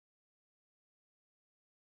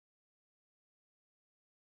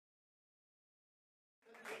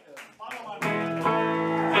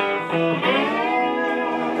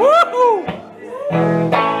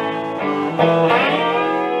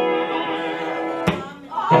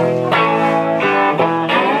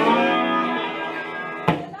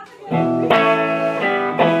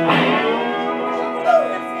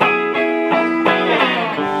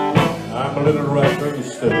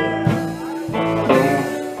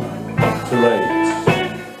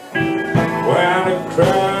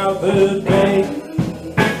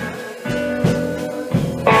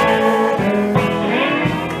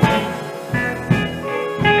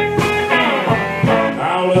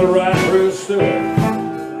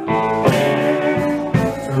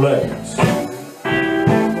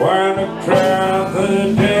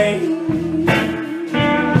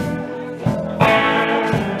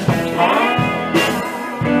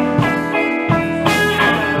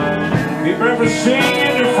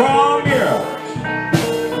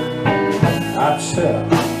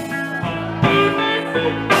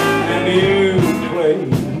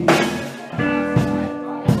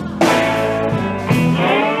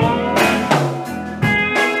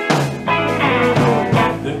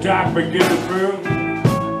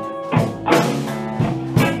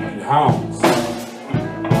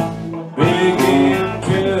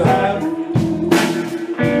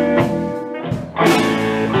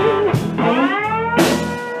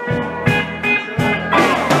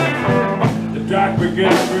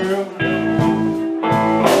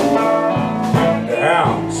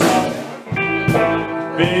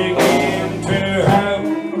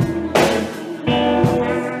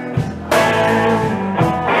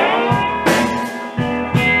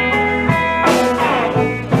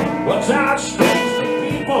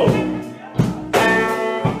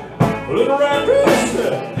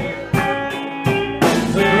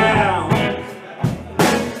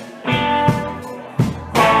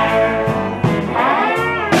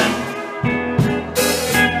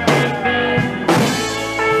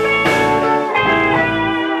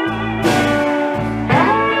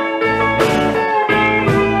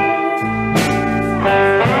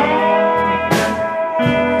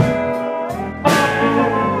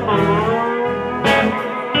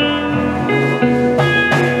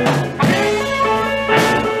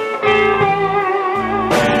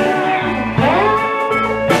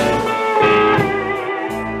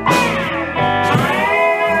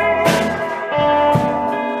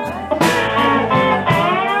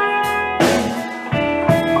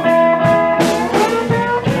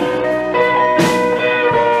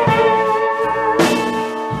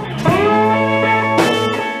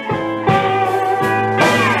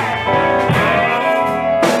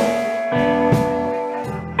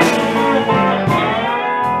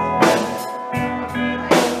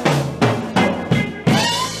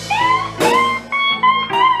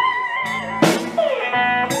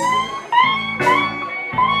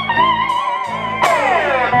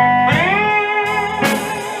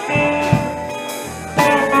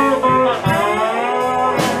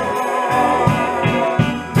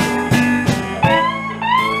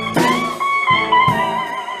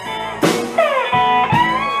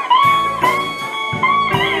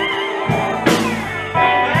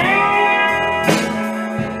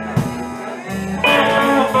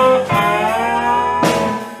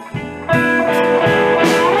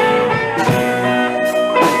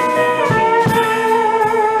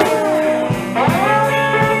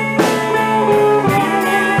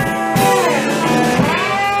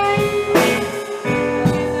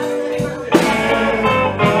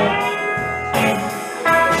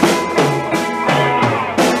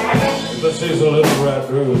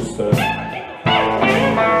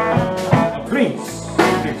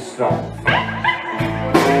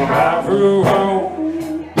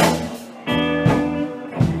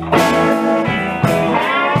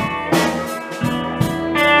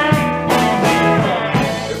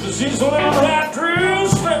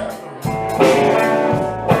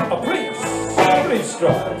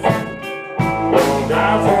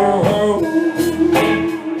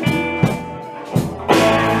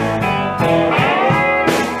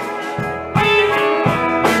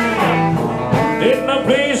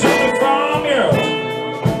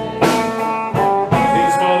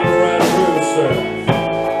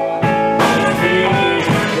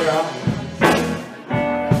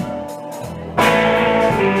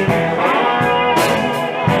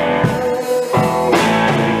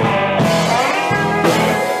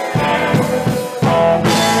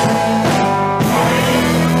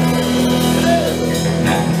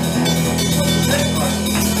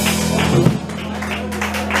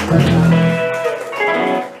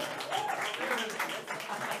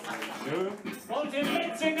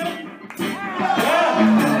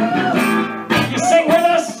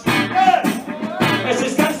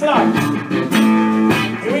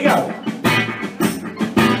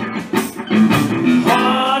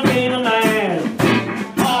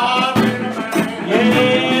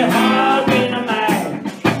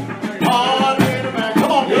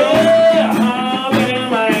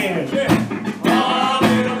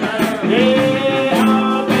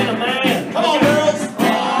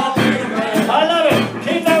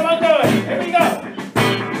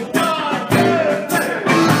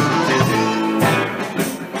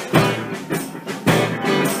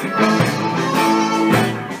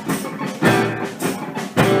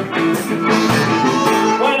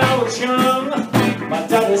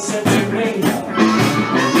listen to me.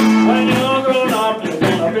 When you're grown up, you're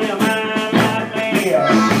gonna be a man like me.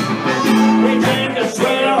 We drink and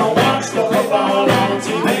swear and watch the football on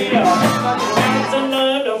TV. To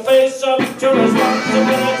learn to face up to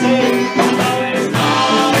responsibility.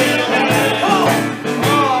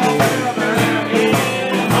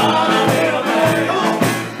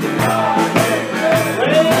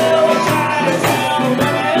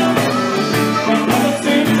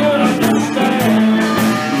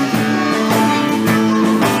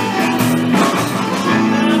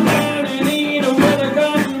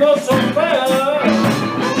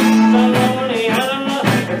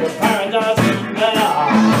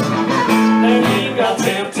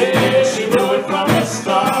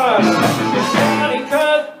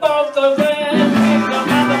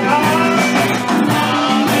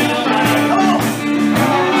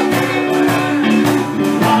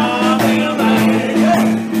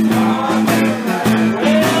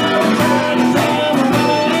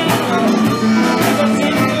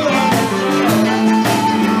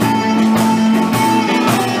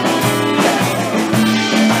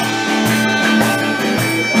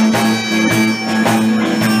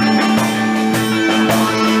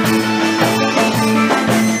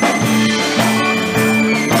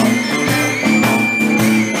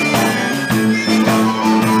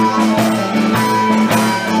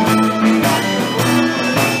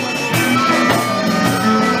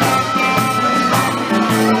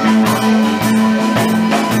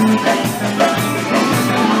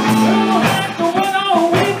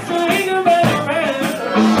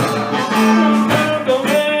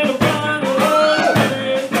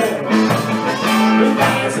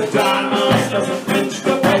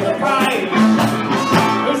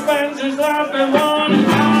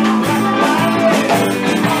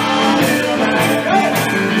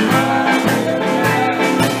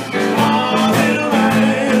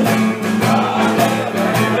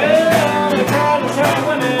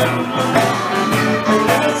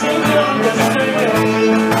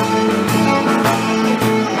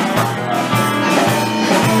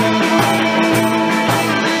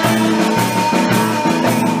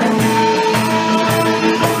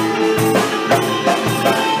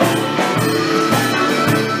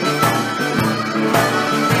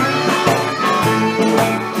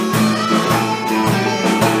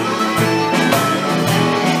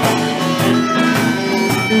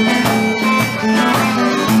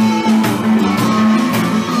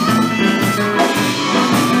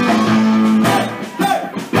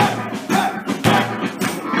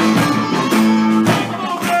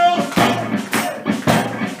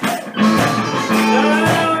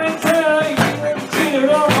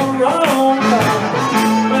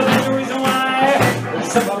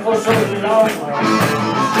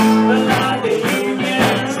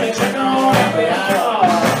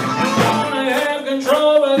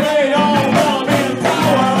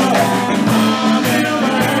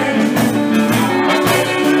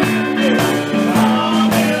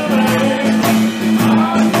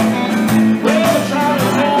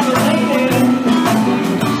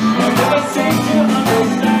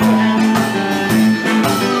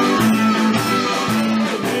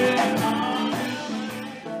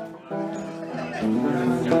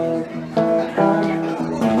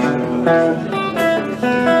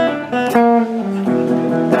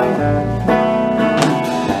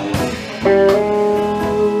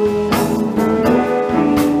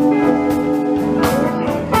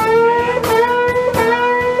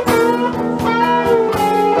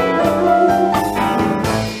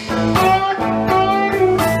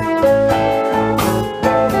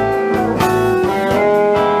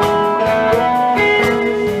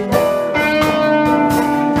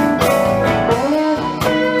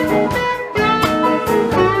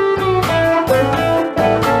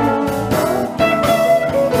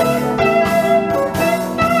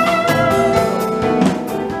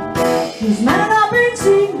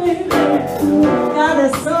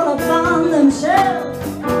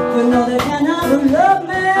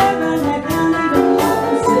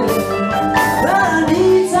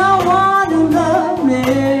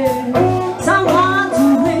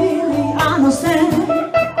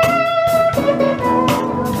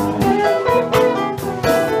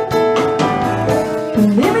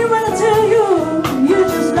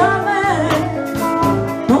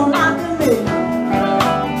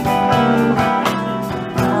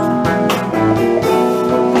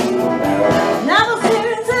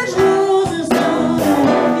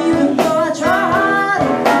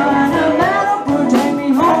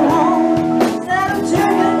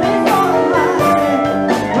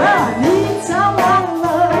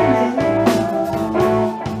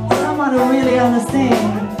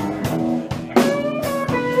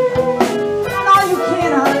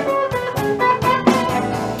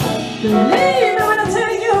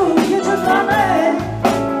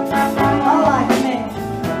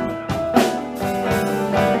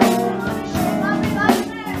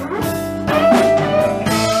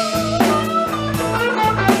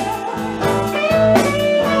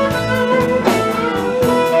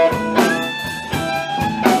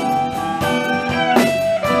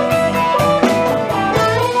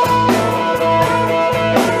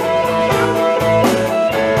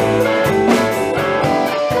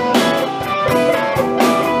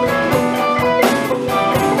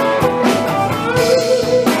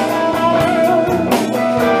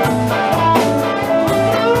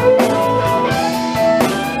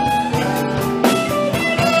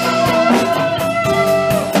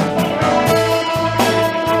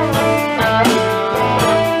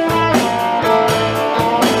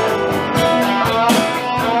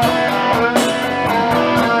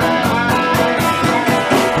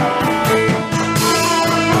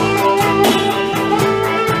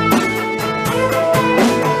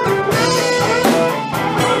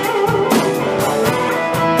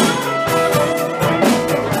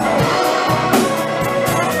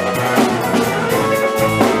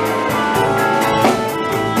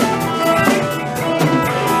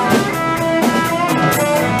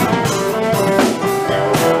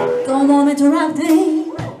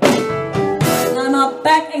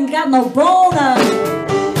 no boner.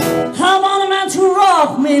 I want a man to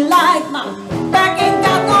rock me like my back ain't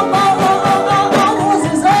got no bones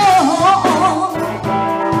his own.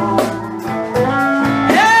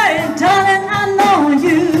 Hey, darling, I know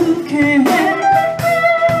you can.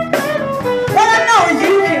 Well, I know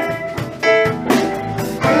you can.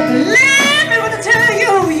 Leave me when I tell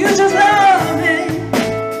you, you just love me.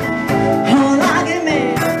 Oh, like a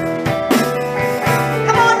man.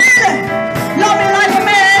 Come on, Nelly, love me like a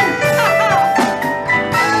man.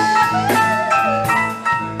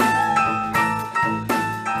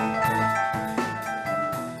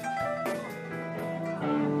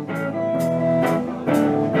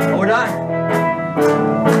 Hold on.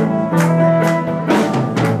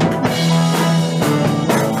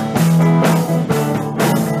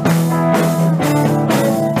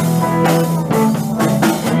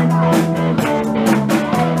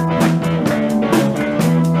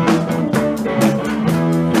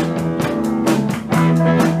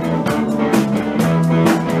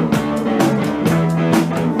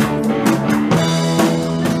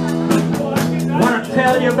 Wanna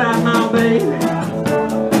tell you about my baby.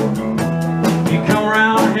 You come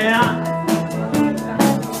around here,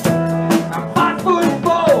 I'm 5'4",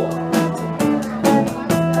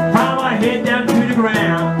 pile my head down to the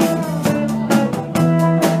ground.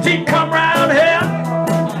 She come around here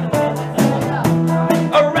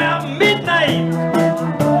around midnight,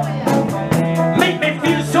 make me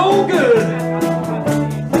feel so good,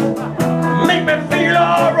 make me feel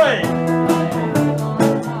alright.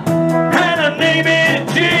 And her name is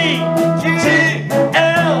G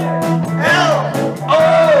L L O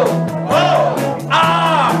O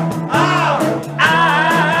R R I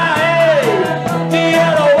G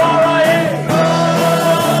L O R I A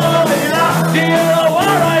G L O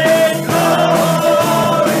R I A.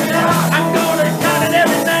 I'm gonna count it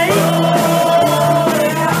every night.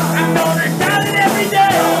 I'm gonna count it every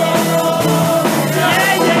day.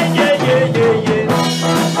 Yeah, yeah, yeah, yeah, yeah, yeah.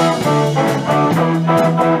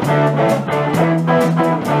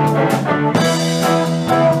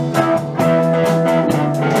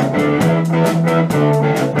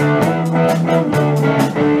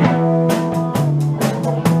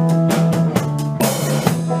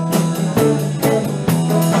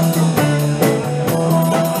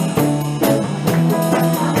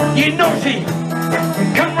 You know she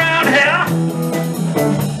come round here,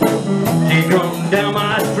 she come down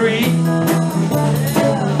my street,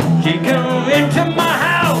 she come into my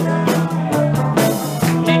house,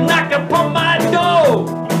 she knock upon my door,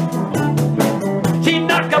 she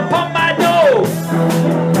knock upon my door,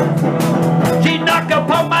 she knock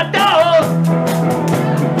upon my door,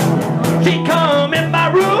 she come in my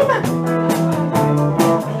room,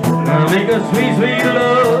 make a sweet, sweet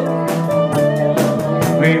love.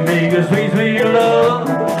 We make a sweet, sweet love.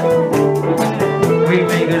 We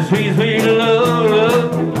make a sweet, sweet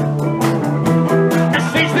love. A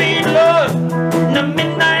sweet, sweet love in the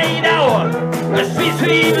midnight hour. A sweet,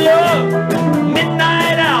 sweet love,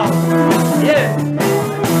 midnight hour. Yeah.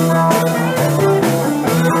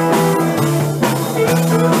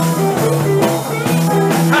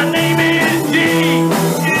 Her name is G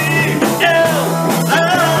L L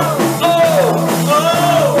O O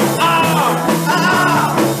R R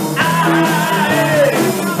I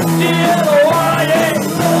G L O R I A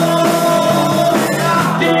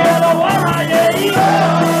G L O R I A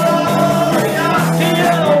G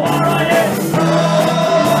L O R I A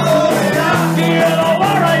G L O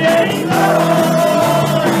R I A.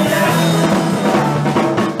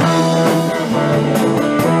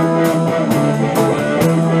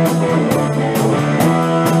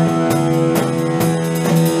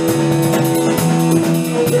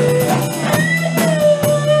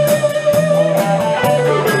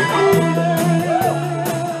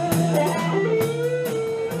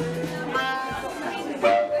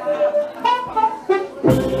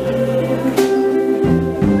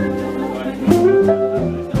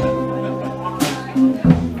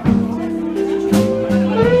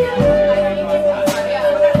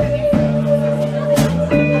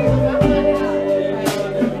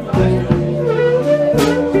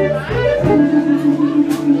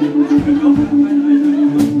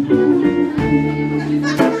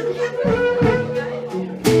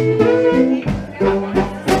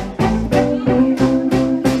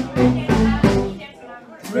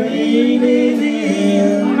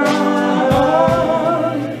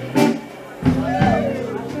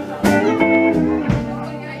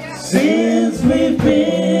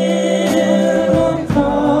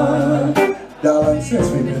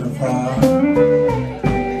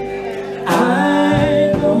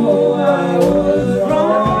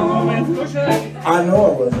 I know I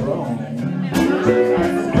was wrong.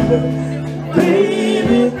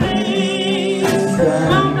 Baby, please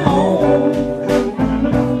come home.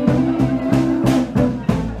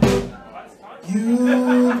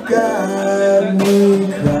 You got me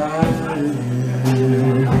crying,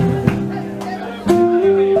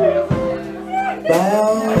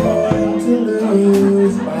 bound to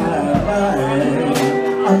lose my mind.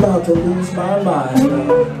 I'm about to lose my mind.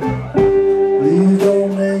 Please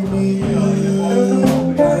don't make me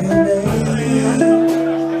cry in vain.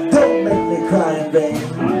 Don't make me cry in vain.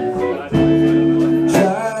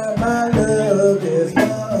 Try my love this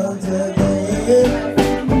once again.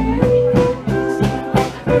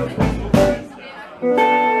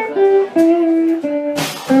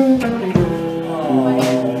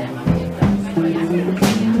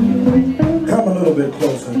 Come a little bit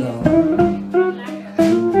closer now.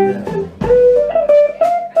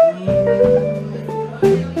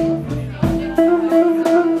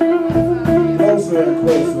 Closer and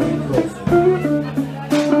closer and closer.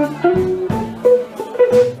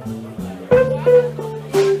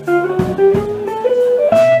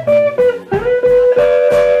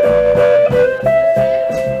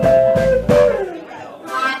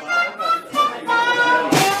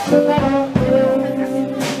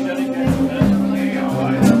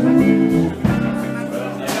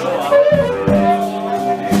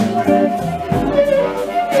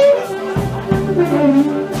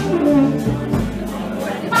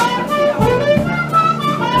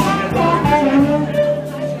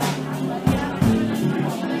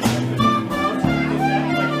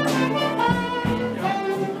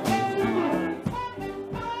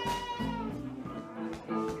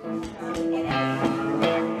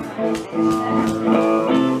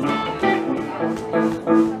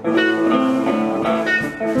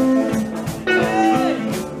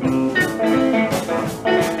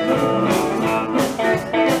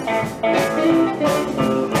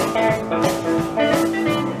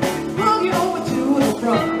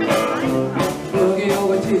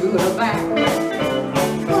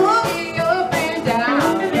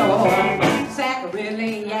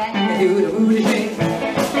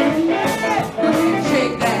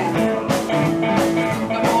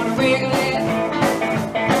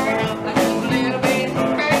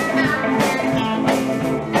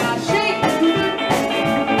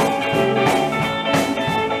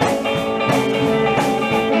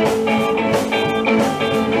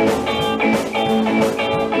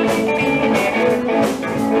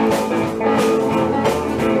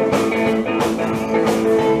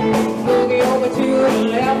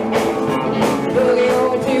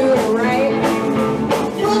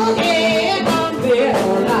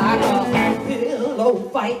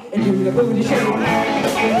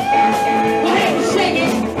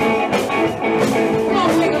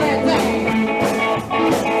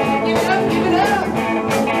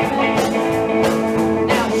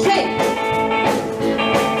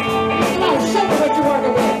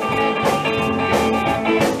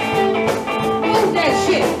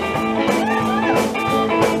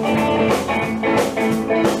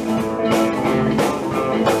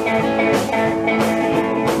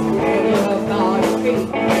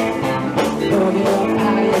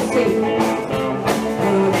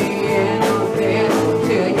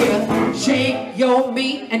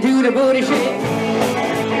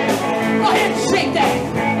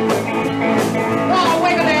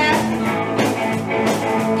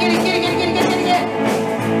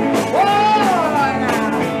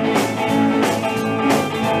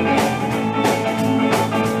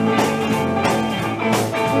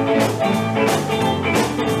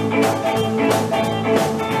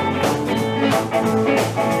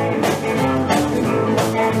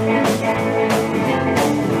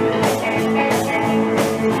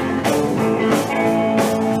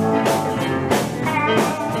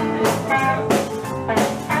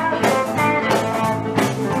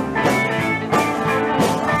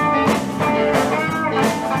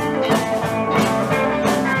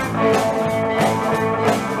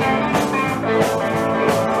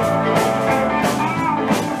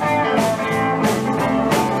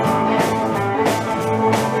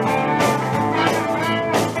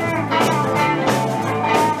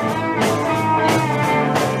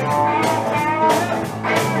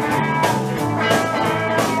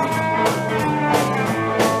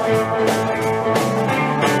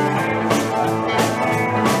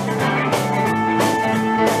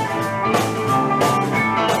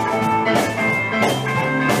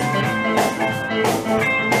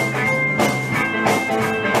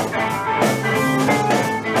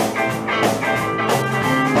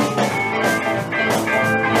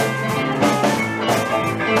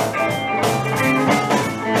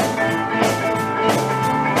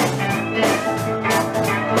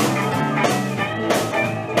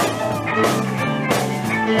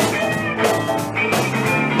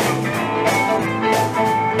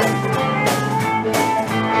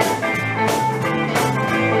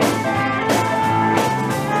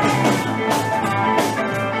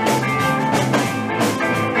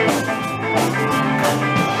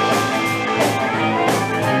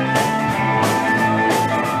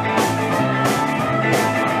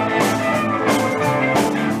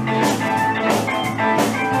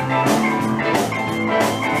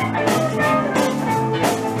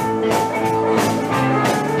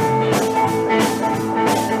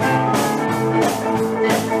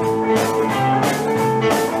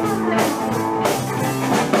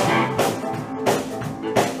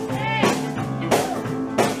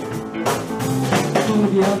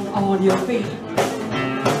 Move you up on your feet.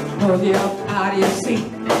 Move you up out of your seat.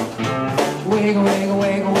 Wiggle, wiggle,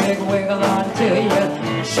 wiggle, wiggle, wiggle until you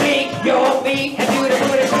shake your feet and do the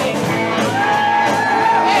booty shake.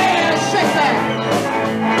 Yeah, shake that.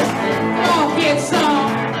 Come on, get some.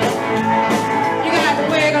 You got to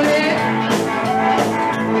wiggle it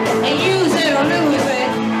and use it or lose it.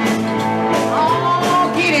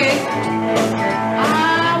 Oh, get it.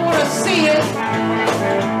 I want to see it.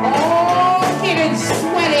 Oh, get it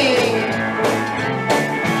sweaty.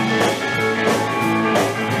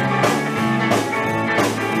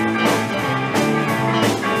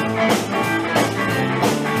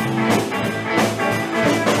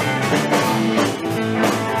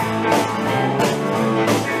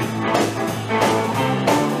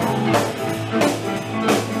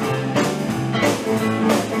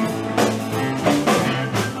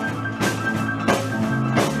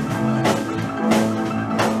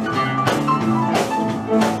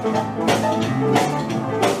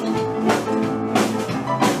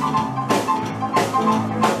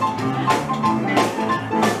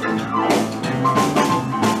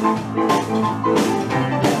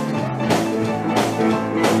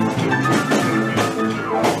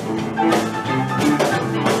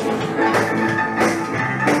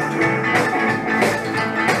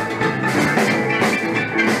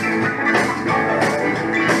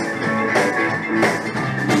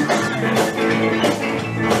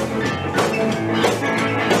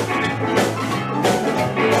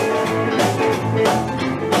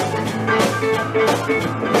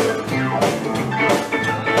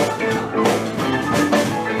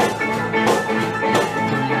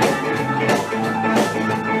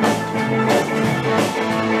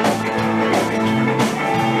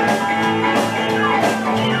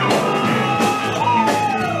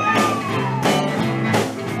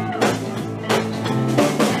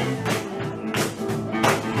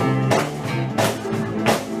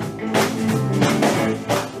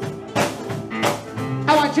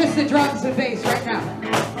 Just the drums and bass right now.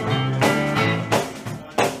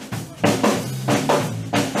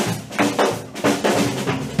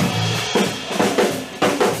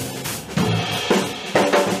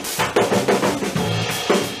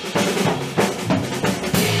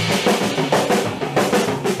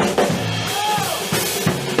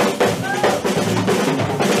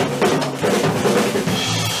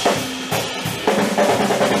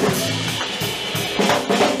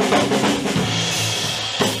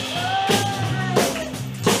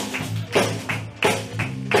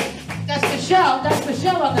 That's the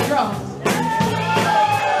shell on the drums.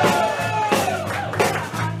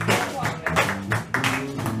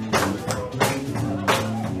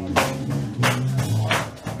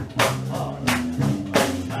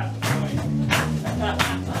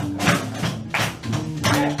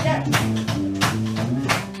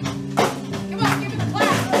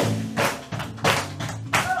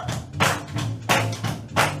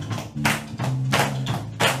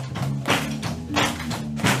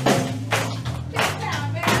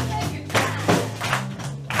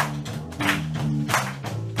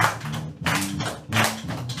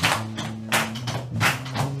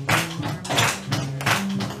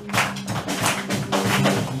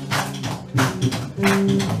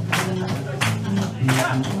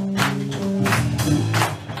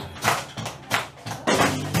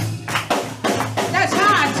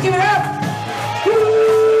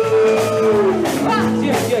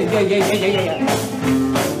 Yeah.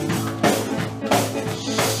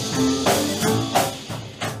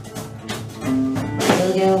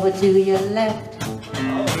 Look over to your left,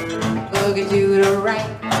 look to the right,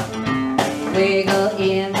 wiggle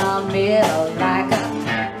in the middle like a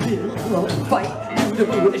pillow fight. Do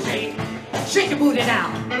the booty shake, shake your booty now,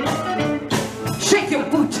 shake your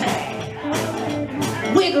booty,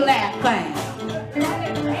 wiggle that thing,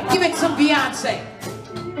 give it some Beyonce.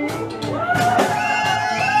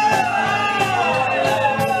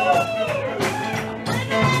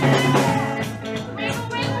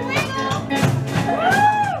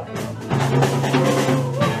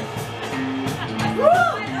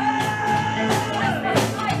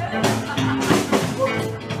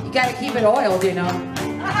 Gotta keep it oiled, you know,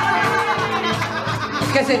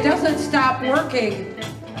 because it doesn't stop working,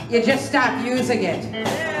 you just stop using it.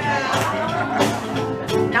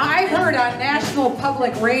 Now I heard on National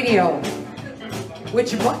Public Radio,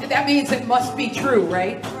 which that means it must be true,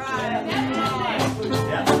 right?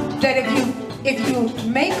 That if you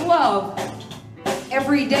make love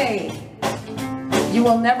every day, you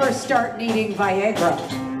will never start needing Viagra.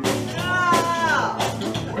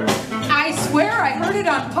 I swear I heard it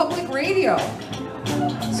on public radio,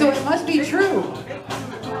 so it must be true.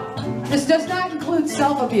 This does not include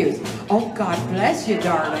self-abuse. Oh, God bless you,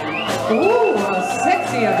 darling. Ooh, how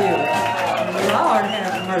sexy of you. Lord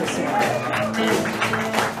have mercy.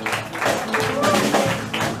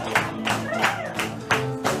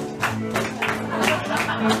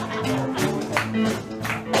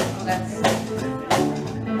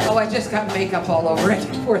 Oh, I just got makeup all over it.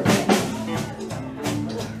 Poor thing.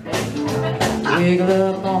 Wiggle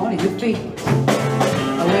up on your feet.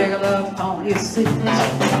 Wiggle up on your seat.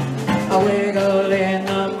 Wiggle in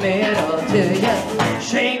the middle till you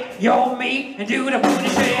shake your meat and do the booty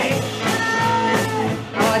shake.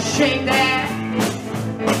 Shake that.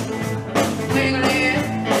 Wiggle it.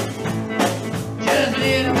 Just a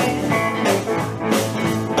little bit.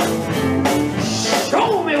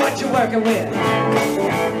 Show me what you're working with.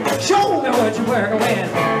 Show me what you're working with.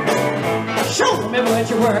 Show me what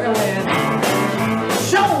you're working with.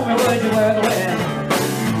 Show me what you're working with.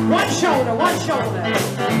 One shoulder, one shoulder.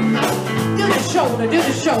 Do the shoulder, do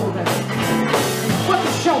the shoulder. Work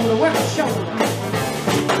the shoulder, work the shoulder.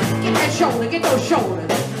 Get that shoulder, get those shoulders.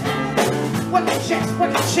 Work the chest,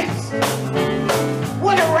 work the chest.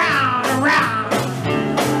 Work around, around.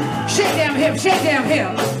 Shake them hips, shake them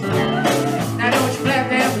hips. Now don't you flap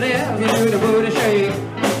them lips, you do the booty shake.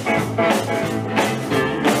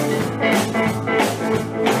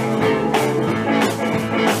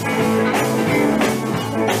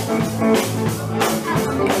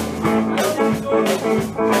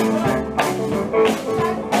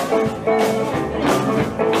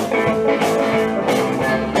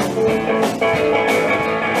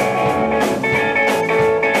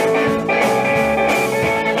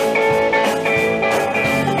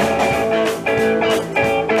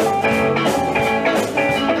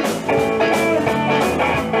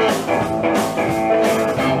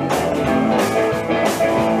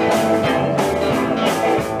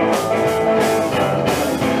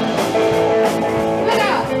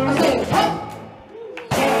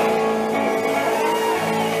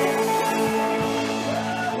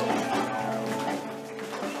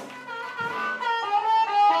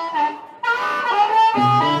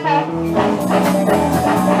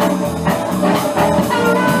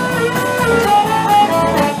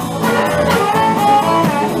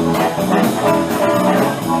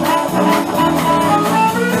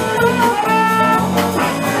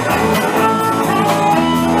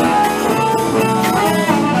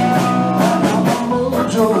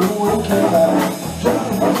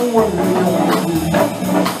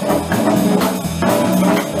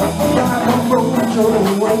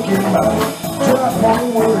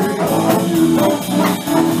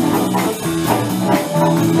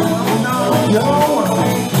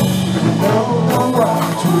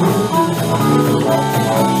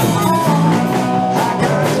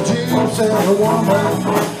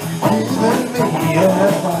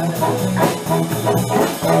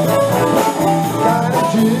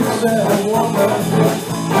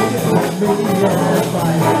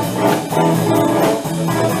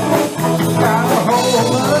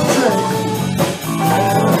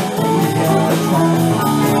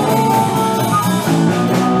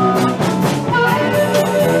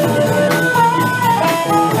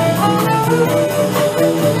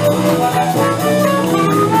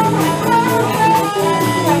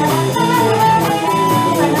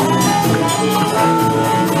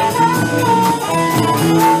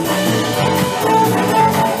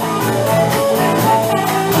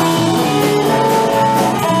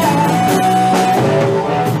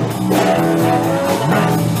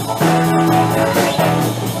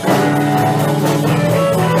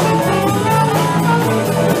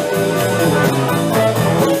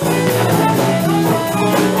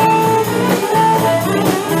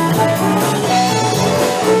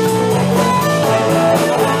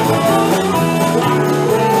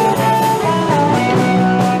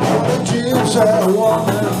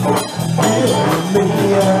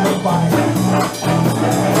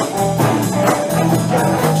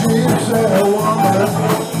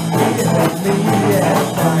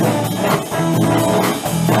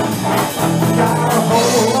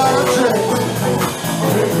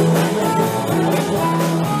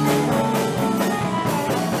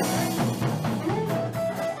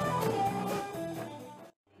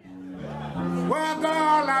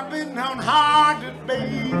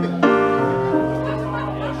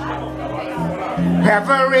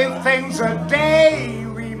 Everything's a day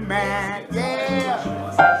we met, yeah.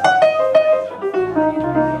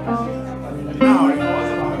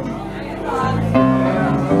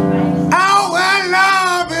 Our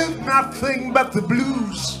love is nothing but the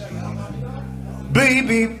blues,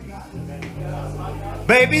 baby.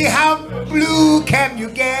 Baby, how blue can you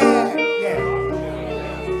get? Yeah.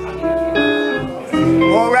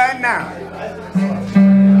 All right now.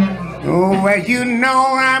 Oh, well, you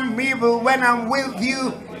know I'm evil when I'm with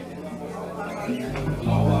you.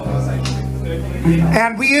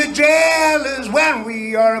 And we are jealous when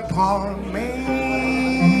we are apart, man.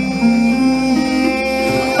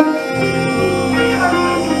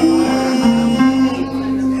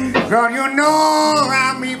 Girl, you know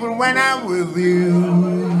I'm evil when I'm with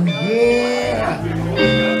you. Yeah.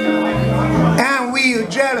 And we are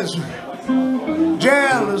jealous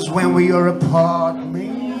when we are apart,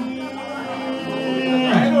 man.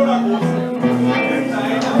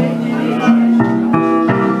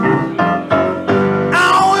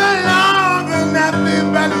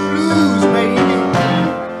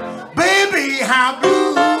 How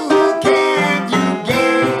blue can you get?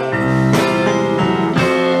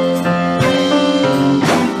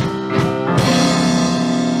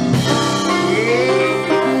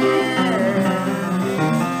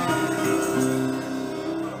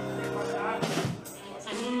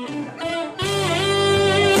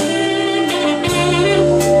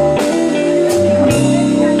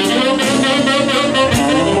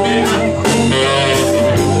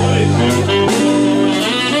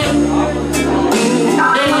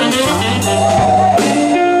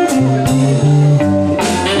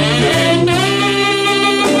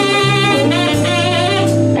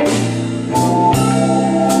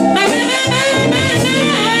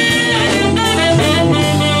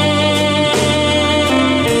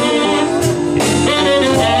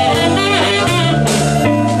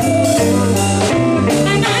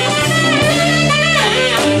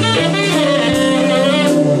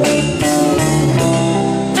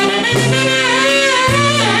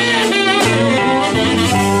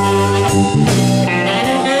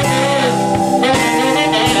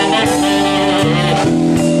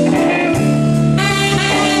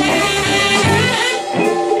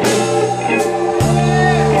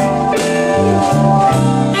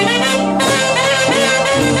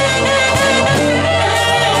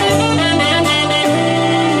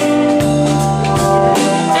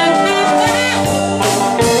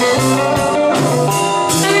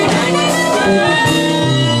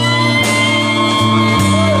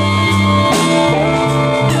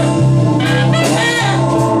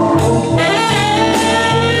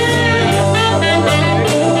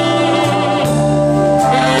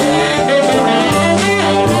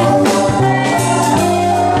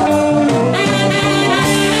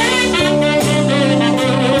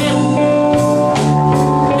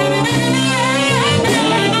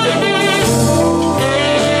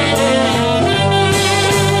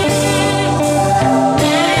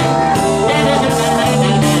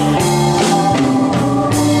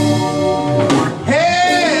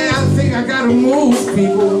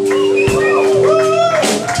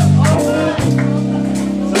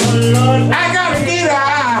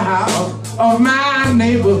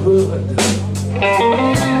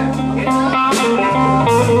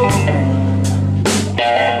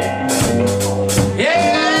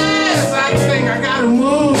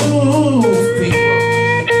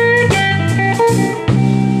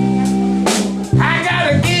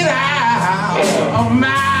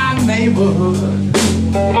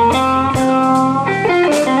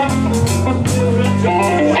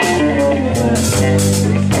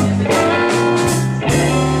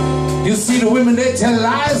 You see, the women, they tell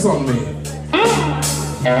lies on me.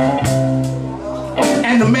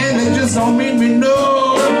 And the man, they just don't mean me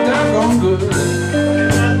no doggone good.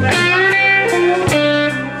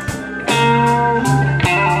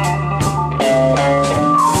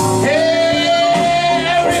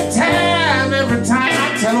 Every time my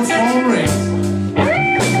telephone rings,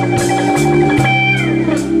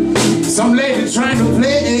 some lady trying to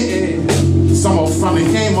play some old funny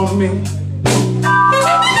game on me.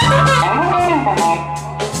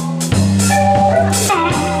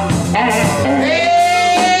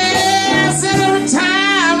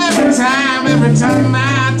 Every time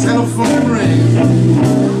my telephone rings,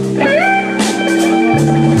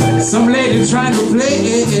 some lady trying to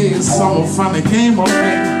play some funny game on me.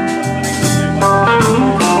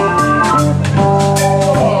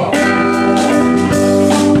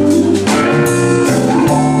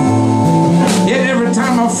 Yet every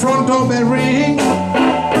time my front door bell ring,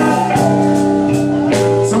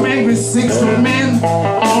 some angry 6-foot man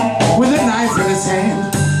with a knife in his hand.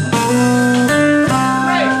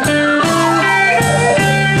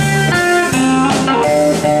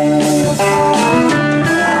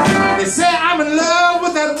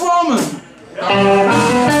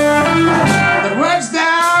 That works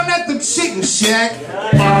down at the chicken shack.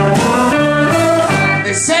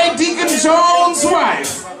 They say Deacon Jones'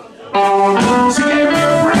 wife, she gave me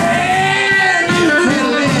a brand new Cadillac.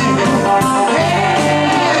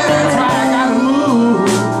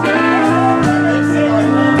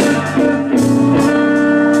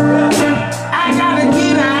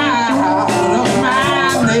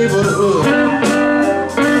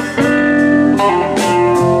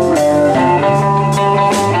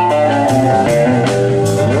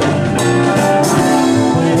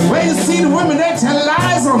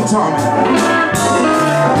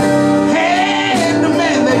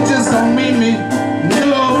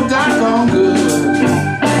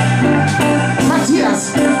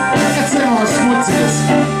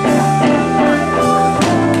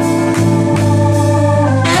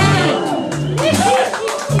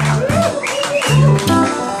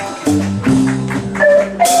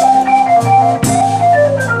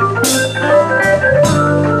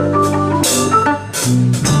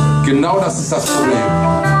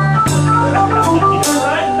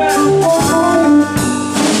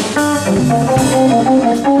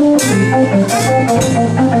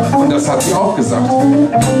 Und das hat sie auch gesagt.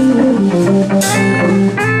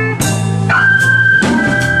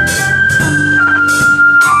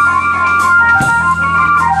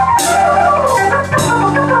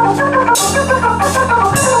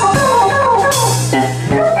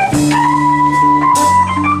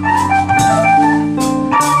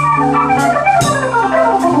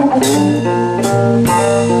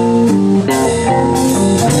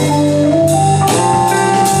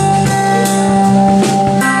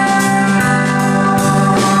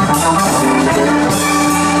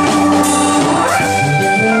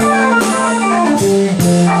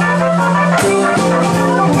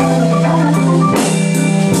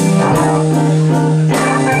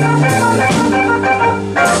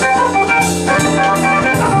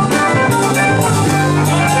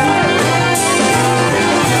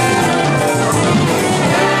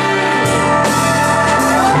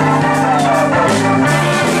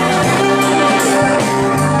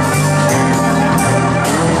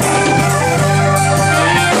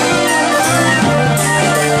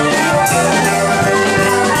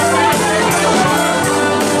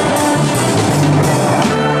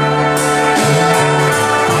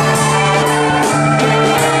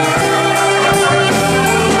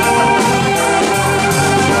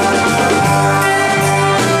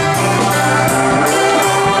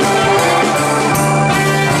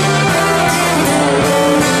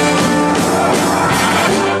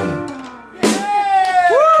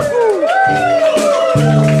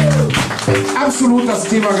 Absolut das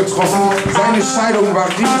Thema getroffen. Seine Scheidung war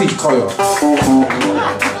richtig teuer.